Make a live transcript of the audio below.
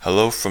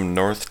Hello from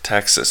North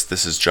Texas.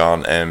 This is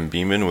John M.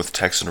 Beeman with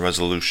Texan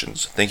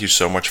Resolutions. Thank you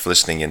so much for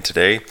listening in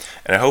today,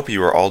 and I hope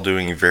you are all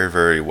doing very,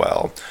 very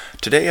well.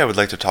 Today I would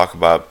like to talk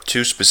about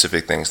two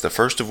specific things, the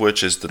first of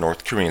which is the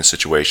North Korean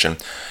situation,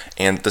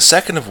 and the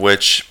second of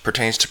which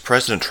pertains to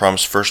President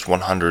Trump's first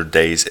 100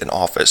 days in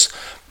office.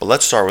 But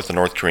let's start with the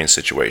North Korean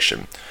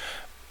situation.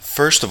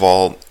 First of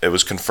all, it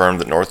was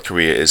confirmed that North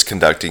Korea is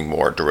conducting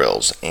more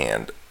drills,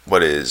 and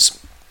what is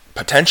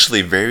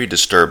potentially very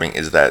disturbing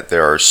is that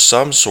there are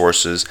some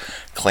sources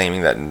claiming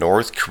that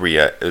North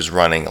Korea is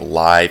running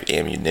live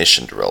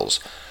ammunition drills.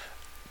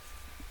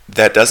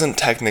 That doesn't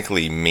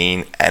technically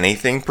mean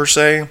anything per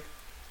se,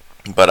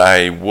 but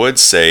I would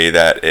say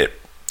that it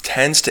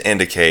tends to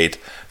indicate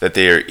that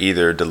they are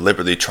either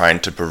deliberately trying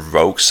to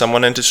provoke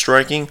someone into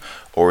striking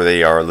or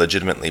they are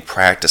legitimately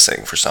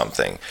practicing for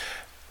something.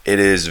 It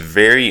is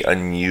very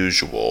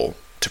unusual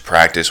to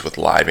practice with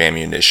live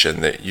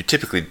ammunition. That you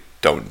typically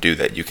don't do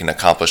that. You can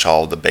accomplish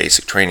all of the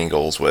basic training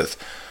goals with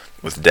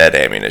dead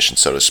ammunition,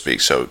 so to speak.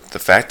 So the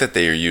fact that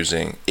they are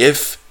using,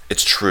 if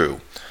it's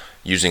true,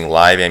 using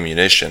live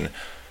ammunition,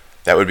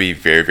 that would be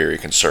very, very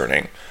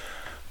concerning.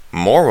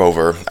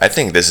 Moreover, I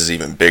think this is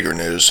even bigger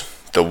news.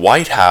 The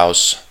White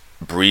House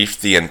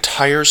briefed the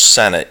entire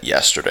Senate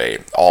yesterday.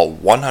 All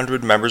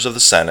 100 members of the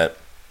Senate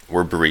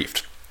were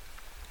briefed.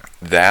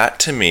 That,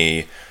 to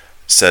me,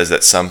 says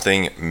that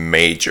something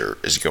major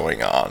is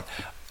going on.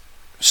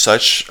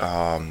 Such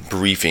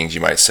briefings, you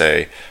might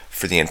say,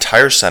 for the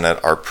entire Senate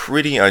are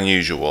pretty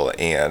unusual,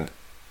 and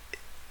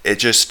it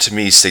just, to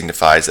me,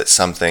 signifies that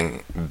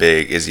something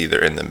big is either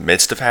in the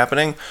midst of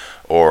happening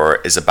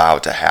or is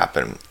about to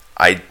happen.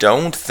 I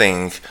don't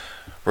think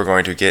we're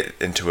going to get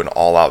into an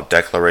all-out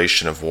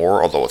declaration of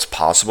war, although it's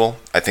possible.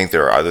 I think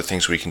there are other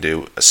things we can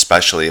do,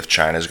 especially if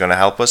China is going to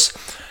help us.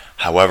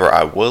 However,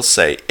 I will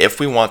say,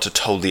 if we want to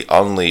totally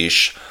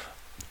unleash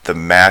the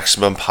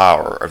maximum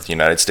power of the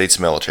United States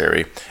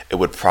military, it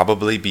would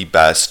probably be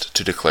best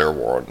to declare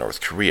war on North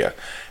Korea.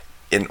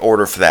 In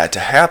order for that to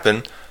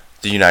happen,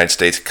 the United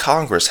States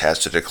Congress has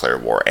to declare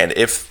war. And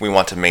if we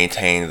want to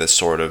maintain this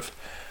sort of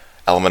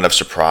element of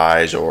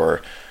surprise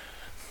or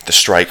the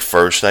strike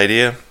first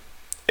idea,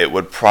 it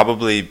would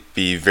probably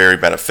be very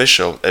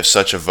beneficial if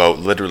such a vote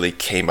literally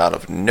came out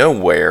of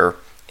nowhere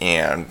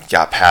and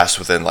got passed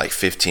within like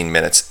 15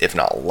 minutes, if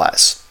not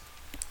less.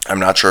 I'm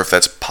not sure if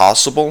that's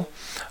possible,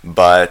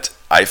 but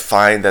I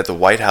find that the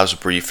White House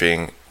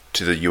briefing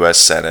to the U.S.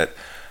 Senate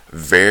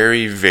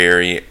very,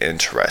 very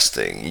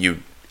interesting.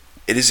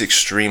 It is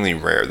extremely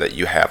rare that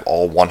you have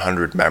all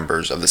 100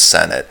 members of the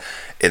Senate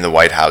in the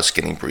White House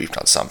getting briefed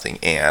on something.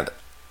 And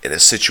in a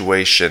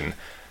situation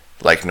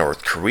like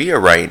North Korea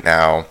right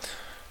now,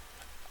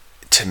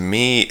 to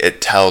me, it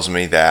tells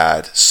me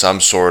that some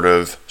sort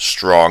of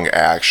strong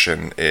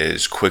action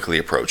is quickly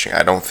approaching.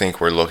 I don't think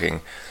we're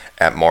looking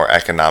at more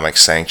economic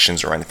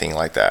sanctions or anything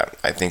like that.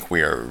 I think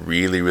we are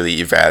really,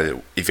 really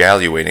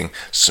evaluating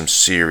some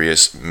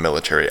serious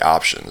military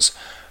options.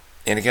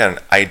 And again,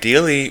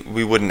 ideally,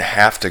 we wouldn't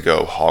have to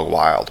go hog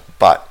wild.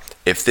 But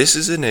if this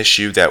is an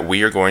issue that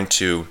we are going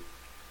to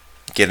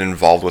get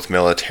involved with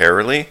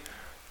militarily,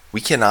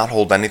 we cannot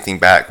hold anything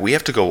back. We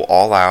have to go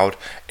all out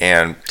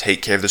and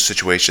take care of the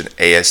situation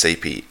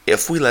ASAP.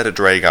 If we let it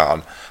drag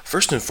on,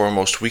 first and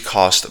foremost, we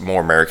cost more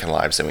American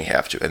lives than we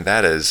have to. And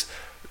that is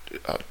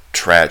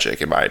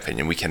tragic, in my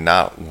opinion. We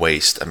cannot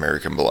waste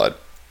American blood.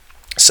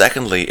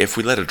 Secondly, if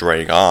we let it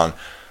drag on,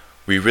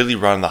 we really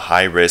run the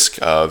high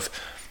risk of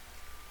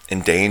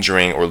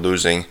endangering or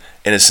losing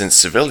innocent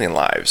civilian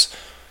lives.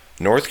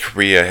 North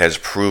Korea has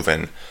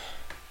proven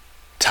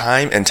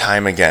time and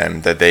time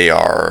again that they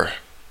are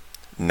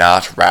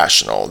not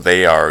rational.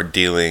 They are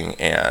dealing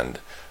and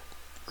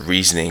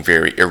reasoning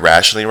very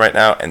irrationally right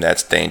now, and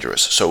that's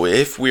dangerous. So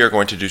if we are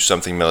going to do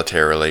something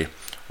militarily,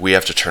 we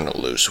have to turn it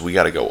loose. We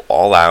got to go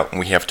all out, and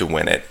we have to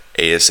win it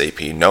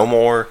ASAP. No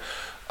more,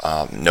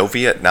 no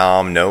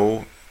Vietnam,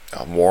 no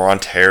war on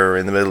terror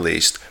in the Middle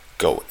East.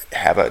 Go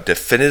have a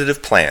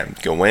definitive plan.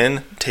 Go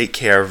in, take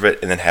care of it,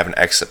 and then have an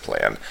exit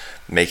plan.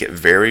 Make it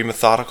very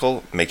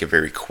methodical, make it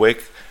very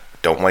quick.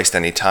 Don't waste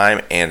any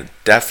time, and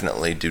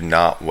definitely do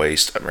not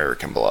waste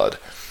American blood.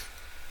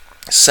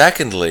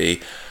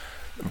 Secondly,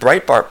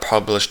 Breitbart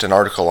published an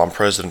article on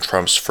President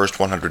Trump's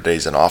first 100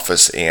 days in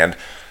office, and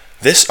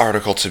this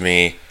article, to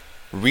me,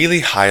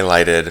 really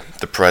highlighted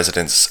the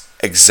president's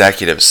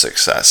executive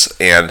success.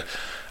 And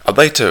I'd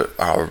like to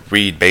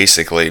read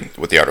basically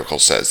what the article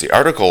says. The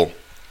article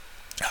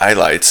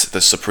highlights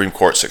the Supreme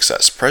Court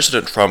success.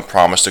 President Trump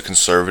promised a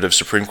conservative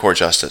Supreme Court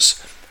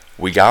justice.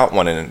 We got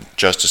one in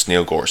Justice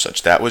Neil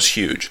Gorsuch. That was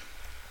huge.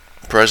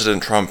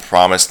 President Trump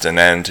promised an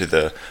end to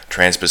the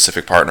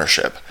Trans-Pacific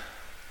Partnership.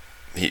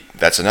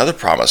 That's another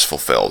promise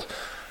fulfilled.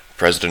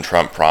 President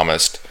Trump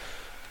promised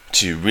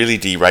to really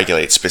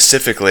deregulate,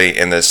 specifically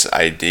in this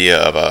idea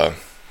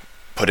of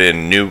put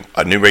in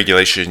a new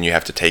regulation you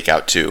have to take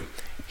out too.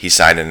 He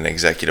signed an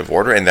executive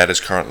order, and that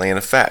is currently in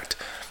effect.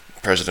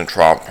 President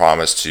Trump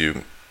promised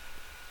to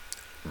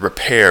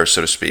repair, so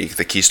to speak,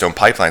 the Keystone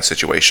Pipeline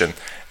situation.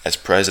 As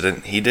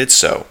president, he did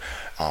so.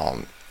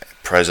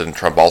 President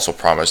Trump also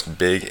promised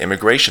big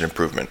immigration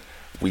improvement.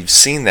 We've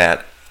seen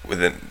that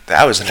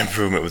that was an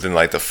improvement within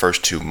like the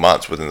first 2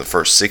 months, within the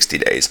first 60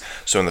 days.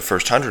 So in the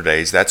first 100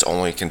 days, that's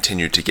only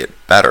continued to get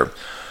better.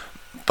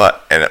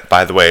 But, and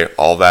by the way,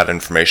 all that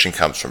information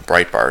comes from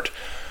Breitbart.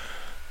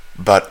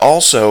 But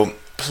also,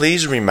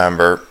 please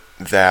remember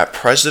that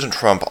President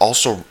Trump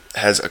also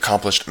has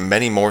accomplished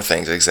many more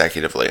things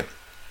executively.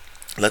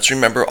 Let's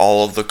remember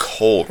all of the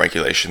coal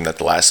regulation that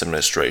the last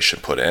administration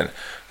put in.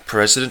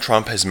 President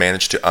Trump has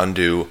managed to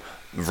undo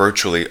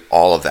virtually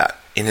all of that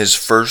in his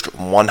first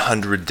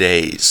 100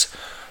 days.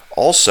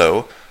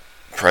 Also,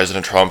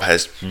 President Trump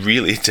has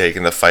really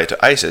taken the fight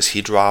to ISIS.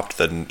 He dropped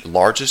the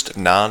largest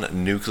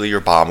non-nuclear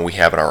bomb we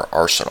have in our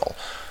arsenal.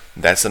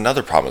 That's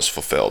another promise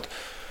fulfilled.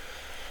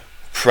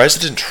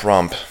 President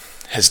Trump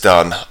has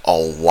done a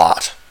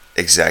lot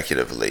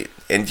executively.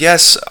 And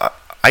yes,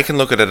 I can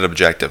look at it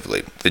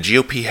objectively. The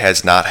GOP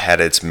has not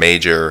had its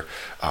major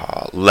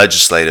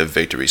legislative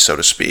victory, so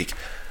to speak.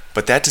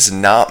 But that does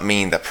not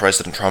mean that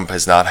President Trump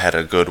has not had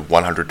a good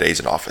 100 days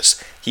in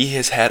office. He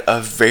has had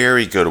a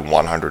very good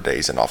 100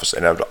 days in office.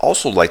 And I would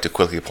also like to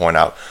quickly point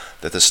out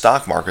that the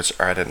stock markets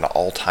are at an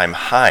all-time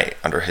high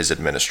under his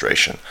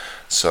administration.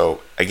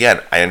 So again,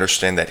 I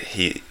understand that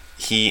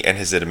he and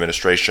his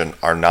administration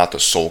are not the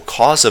sole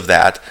cause of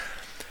that,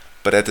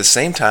 but at the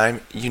same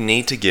time, you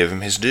need to give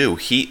him his due.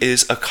 He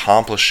is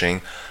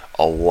accomplishing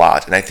a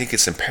lot. And I think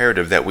it's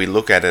imperative that we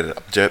look at it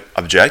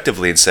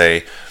objectively and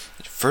say,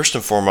 first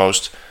and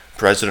foremost,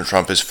 President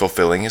Trump is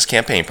fulfilling his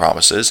campaign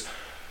promises.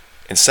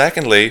 And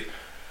secondly,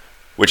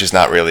 which is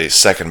not really a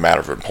second matter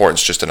of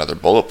importance, just another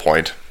bullet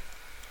point,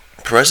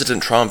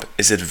 President Trump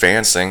is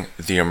advancing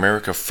the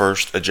America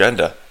First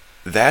agenda.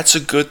 That's a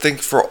good thing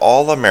for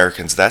all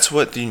Americans. That's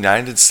what the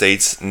United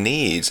States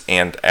needs.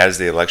 And as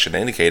the election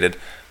indicated,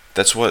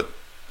 that's what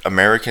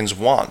Americans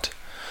want.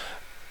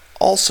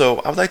 Also,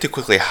 I would like to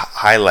quickly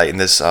highlight in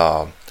this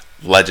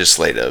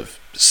legislative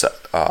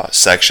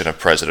section of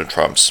President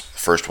Trump's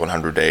first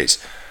 100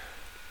 days.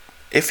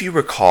 If you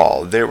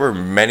recall, there were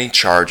many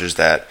charges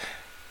that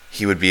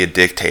he would be a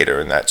dictator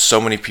and that so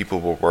many people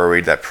were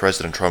worried that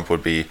President Trump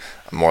would be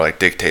more like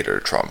dictator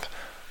Trump.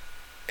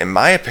 In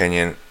my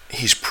opinion,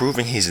 he's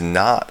proving he's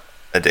not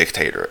a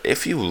dictator.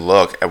 If you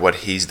look at what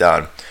he's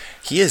done,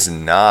 he has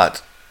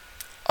not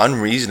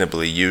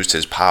unreasonably used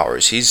his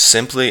powers. He's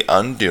simply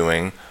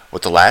undoing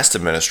what the last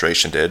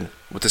administration did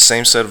with the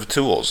same set of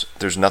tools.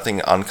 There's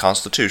nothing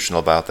unconstitutional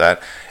about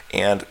that.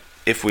 And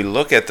if we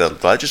look at the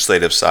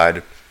legislative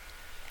side,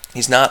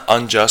 he's not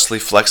unjustly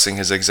flexing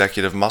his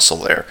executive muscle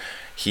there.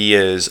 He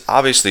is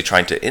obviously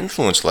trying to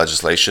influence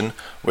legislation,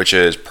 which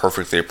is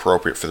perfectly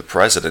appropriate for the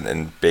president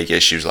in big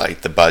issues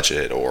like the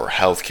budget or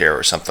healthcare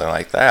or something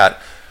like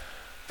that.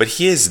 But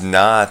he is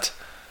not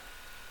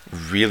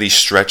really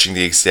stretching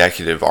the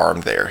executive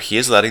arm there. He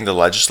is letting the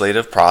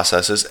legislative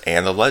processes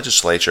and the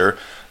legislature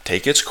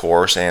take its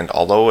course, and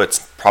although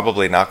it's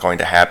probably not going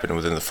to happen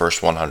within the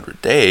first 100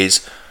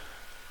 days,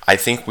 I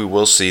think we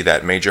will see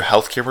that major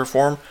healthcare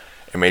reform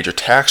and major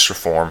tax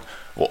reform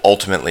will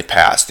ultimately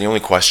pass. The only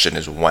question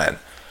is when.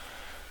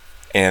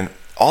 And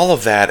all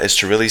of that is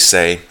to really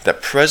say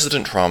that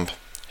President Trump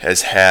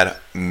has had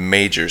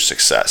major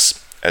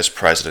success as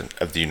President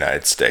of the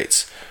United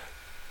States.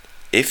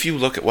 If you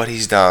look at what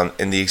he's done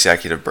in the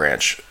executive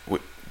branch,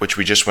 which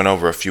we just went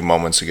over a few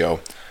moments ago,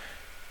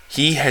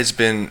 he has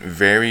been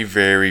very,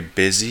 very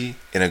busy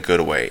in a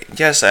good way.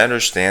 Yes, I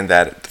understand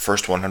that the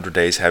first 100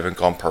 days haven't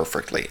gone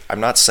perfectly.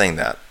 I'm not saying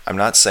that. I'm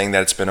not saying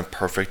that it's been a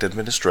perfect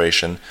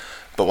administration.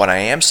 But what I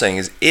am saying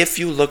is if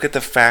you look at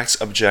the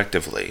facts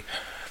objectively,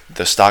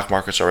 the stock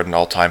markets are at an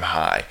all-time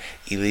high.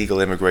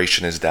 Illegal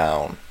immigration is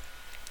down.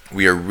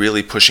 We are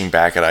really pushing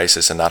back at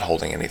ISIS and not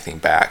holding anything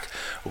back.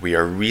 We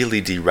are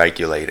really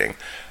deregulating.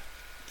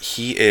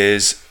 He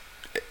is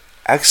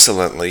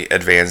excellently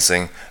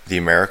advancing the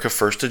America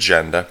First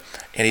agenda,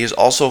 and he is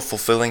also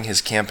fulfilling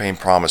his campaign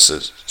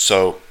promises.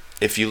 So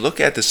if you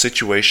look at the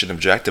situation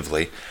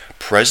objectively,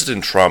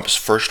 President Trump's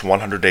first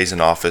 100 days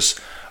in office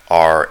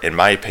are, in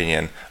my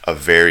opinion, a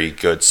very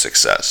good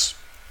success.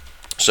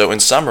 So in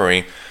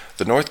summary,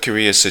 the North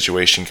Korea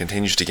situation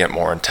continues to get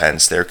more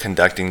intense. They're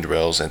conducting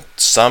drills, and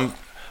some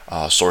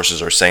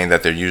sources are saying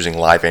that they're using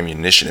live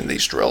ammunition in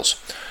these drills.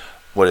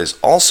 What is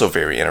also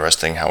very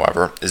interesting,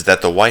 however, is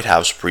that the White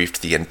House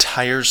briefed the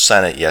entire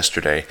Senate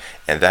yesterday,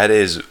 and that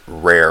is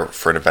rare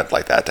for an event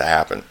like that to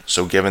happen.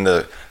 So given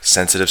the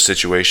sensitive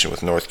situation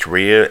with North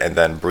Korea and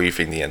then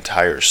briefing the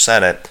entire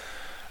Senate,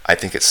 I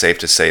think it's safe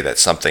to say that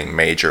something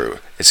major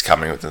is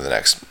coming within the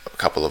next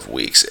couple of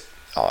weeks,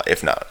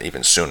 if not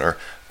even sooner.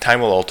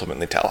 Time will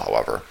ultimately tell,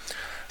 however.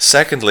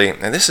 Secondly,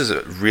 and this is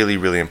really,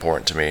 really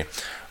important to me,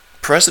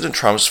 President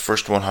Trump's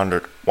first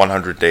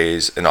 100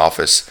 days in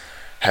office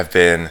have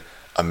been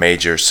a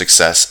major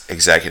success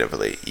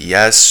executively.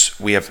 Yes,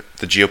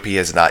 the GOP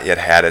has not yet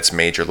had its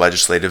major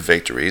legislative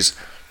victories,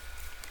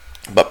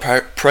 but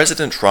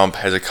President Trump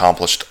has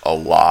accomplished a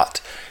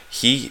lot.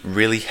 he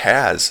really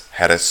has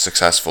had a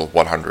successful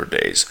 100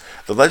 days.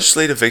 The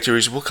legislative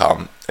victories will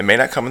come. It may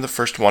not come in the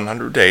first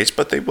 100 days,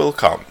 but they will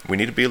come. We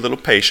need to be a little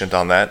patient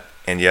on that.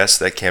 And yes,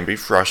 that can be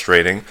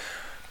frustrating,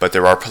 but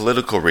there are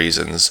political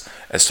reasons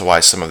as to why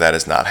some of that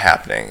is not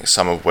happening,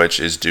 some of which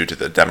is due to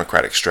the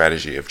Democratic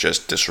strategy of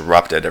just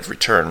disrupt at every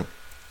turn.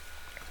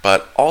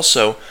 But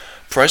also,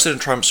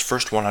 President Trump's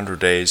first 100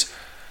 days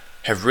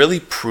have really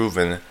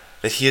proven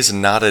that he is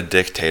not a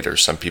dictator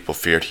some people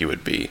feared he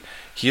would be.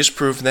 He has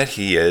proven that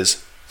he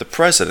is the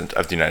President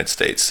of the United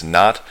States,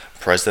 not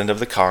President of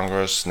the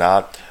Congress,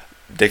 not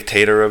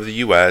dictator of the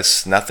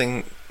U.S.,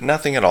 nothing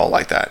at all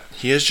like that.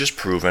 He has just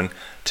proven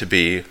to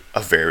be a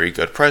very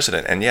good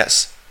president. And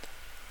yes,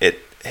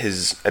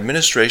 his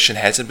administration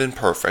hasn't been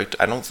perfect.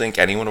 I don't think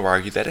anyone will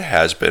argue that it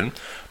has been,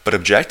 but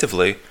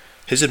objectively,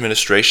 his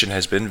administration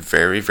has been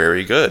very,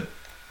 very good.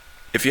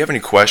 If you have any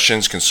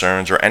questions,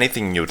 concerns, or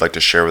anything you would like to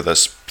share with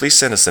us, please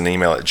send us an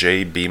email at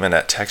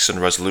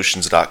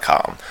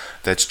jbeeman@texanresolutions.com.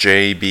 That's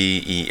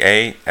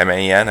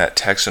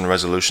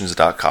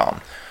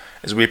JBEAMAN@texanresolutions.com.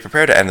 As we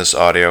prepare to end this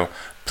audio,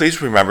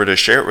 please remember to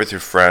share it with your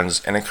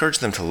friends and encourage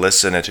them to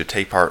listen and to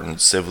take part in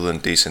civil and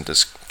decent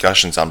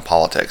discussions on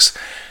politics.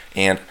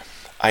 And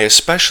I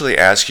especially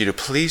ask you to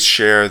please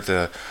share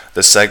the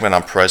segment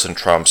on President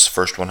Trump's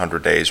first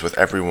 100 days with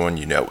everyone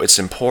you know. It's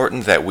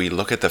important that we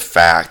look at the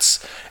facts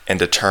and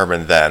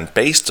determine then,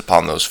 based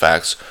upon those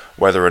facts,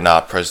 whether or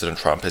not President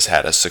Trump has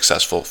had a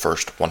successful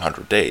first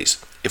 100 days.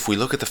 If we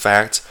look at the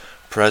facts,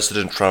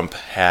 President Trump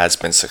has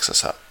been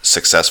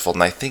successful,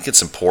 and I think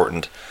it's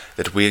important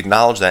that we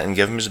acknowledge that and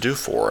give him his due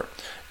for it.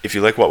 If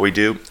you like what we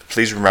do,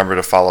 please remember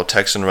to follow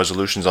Texan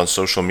Resolutions on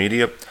social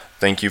media.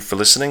 Thank you for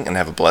listening, and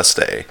have a blessed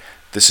day.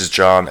 This is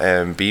John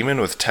M. Beeman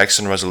with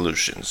Texan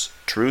Resolutions.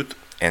 Truth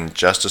and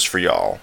justice for y'all.